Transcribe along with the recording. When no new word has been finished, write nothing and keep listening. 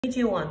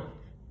21.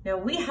 Now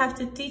we have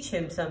to teach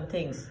him some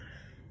things.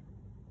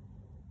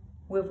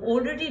 We've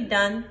already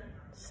done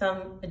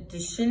some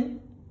addition.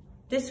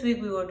 This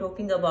week we were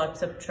talking about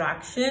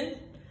subtraction.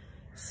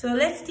 So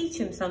let's teach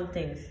him some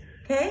things,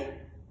 okay?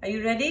 Are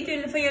you ready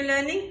for your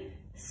learning?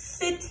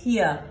 Sit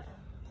here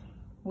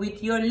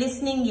with your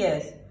listening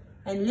ears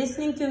and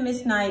listening to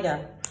Miss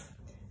Naida,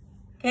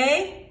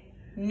 okay?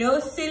 No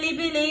silly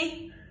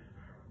Billy.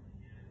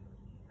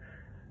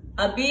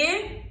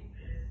 Abir,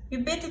 you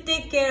better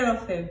take care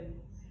of him.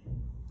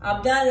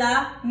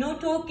 Abdallah, no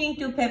talking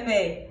to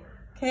Pepe,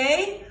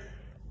 okay?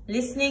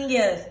 Listening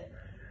ears.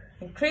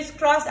 And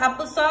crisscross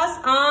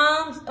applesauce,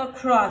 arms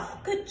across.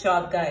 Good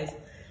job, guys.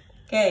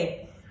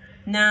 Okay,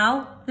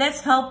 now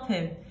let's help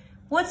him.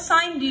 What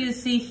sign do you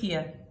see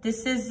here?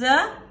 This is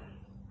the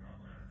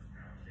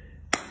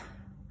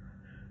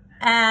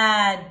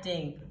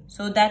adding.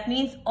 So that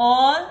means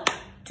all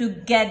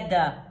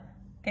together.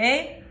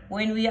 Okay,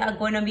 when we are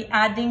going to be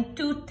adding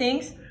two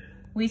things,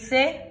 we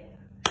say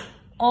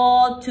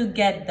all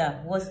together.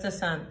 What's the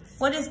sign?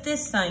 What is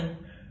this sign?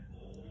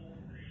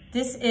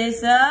 This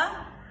is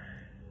a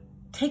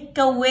take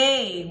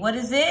away. What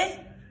is it?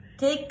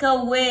 Take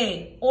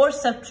away or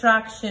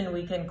subtraction,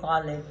 we can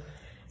call it.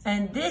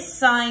 And this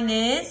sign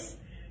is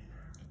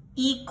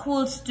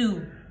equals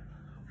to.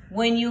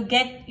 When you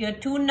get your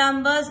two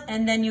numbers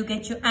and then you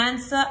get your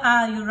answer,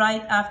 you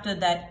write after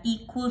that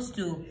equals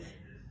to.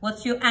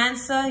 What's your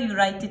answer? You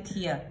write it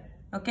here.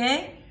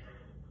 Okay?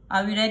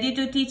 Are we ready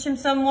to teach him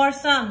some more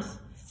sums?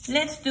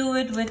 Let's do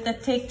it with the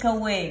take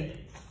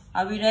away.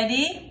 Are we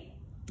ready?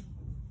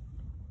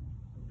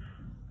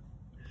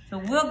 So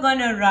we're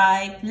gonna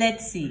write,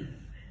 let's see.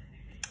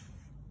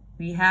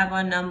 We have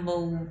our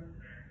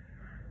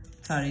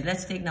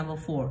let's take number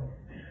 4.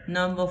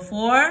 Number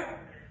 4,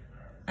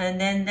 and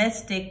then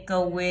let's take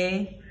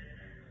away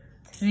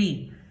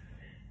 3.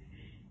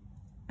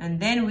 And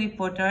then we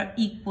put our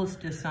equals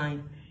to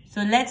sign.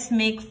 So let's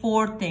make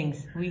 4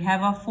 things. We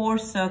have our 4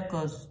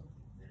 circles.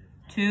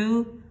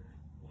 2,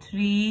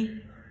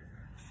 3,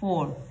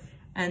 4.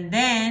 And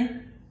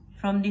then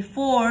from the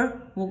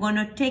 4, we're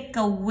gonna take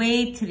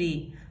away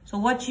 3. So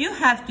what you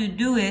have to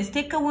do is,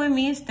 take away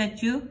means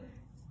that you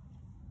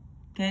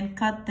can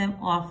cut them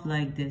off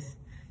like this.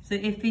 So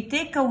if we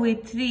take away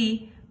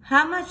 3,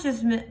 how much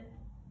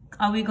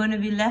are we going to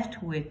be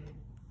left with?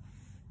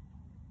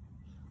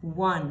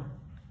 1.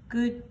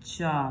 Good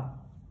job.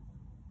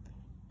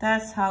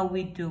 That's how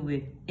we do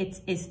it.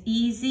 It's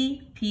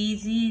easy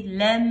peasy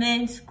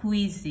lemon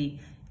squeezy.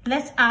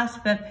 Let's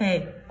ask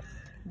Pepe.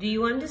 Do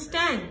you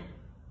understand?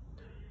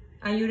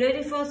 Are you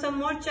ready for some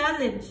more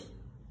challenge?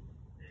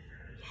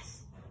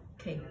 Yes.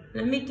 Okay,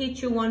 let me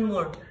teach you one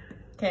more.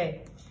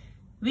 Okay.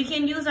 We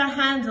can use our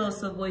hands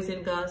also, boys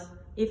and girls.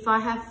 If I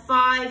have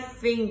 5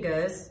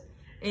 fingers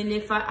and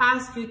if I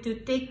ask you to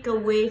take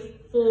away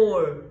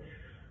 4.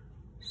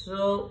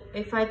 So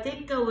if I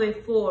take away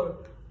 4,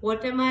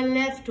 what am I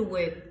left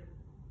with?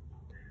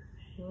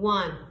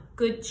 1.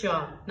 Good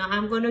job. Now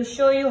I'm going to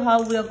show you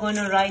how we are going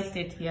to write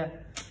it here.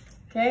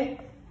 Okay?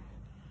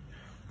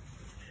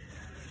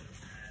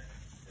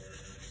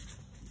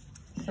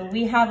 So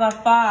we have our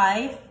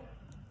 5.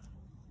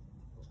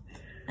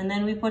 And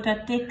then we put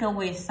a take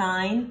away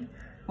sign.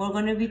 We're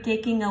going to be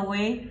taking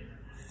away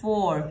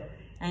 4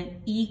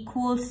 and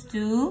equals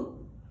to,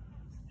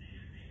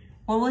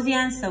 what was the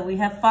answer? We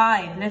have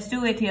 5. Let's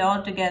do it here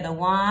all together.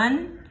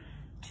 1,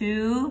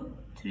 2,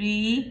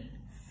 3,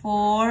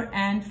 4,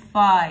 and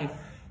 5.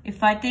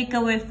 If I take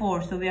away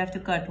 4, so we have to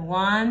cut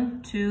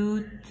 1,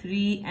 2,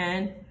 3,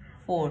 and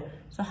 4.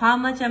 So how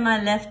much am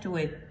I left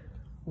with?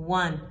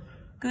 1.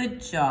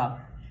 Good job.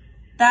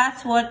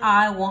 That's what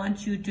I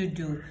want you to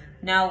do.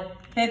 Now,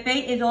 Pepe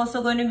is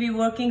also going to be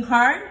working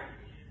hard,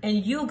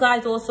 and you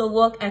guys also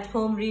work at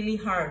home really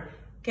hard,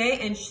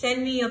 okay? And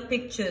send me your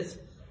pictures.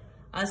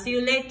 I'll see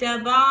you later.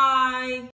 Bye.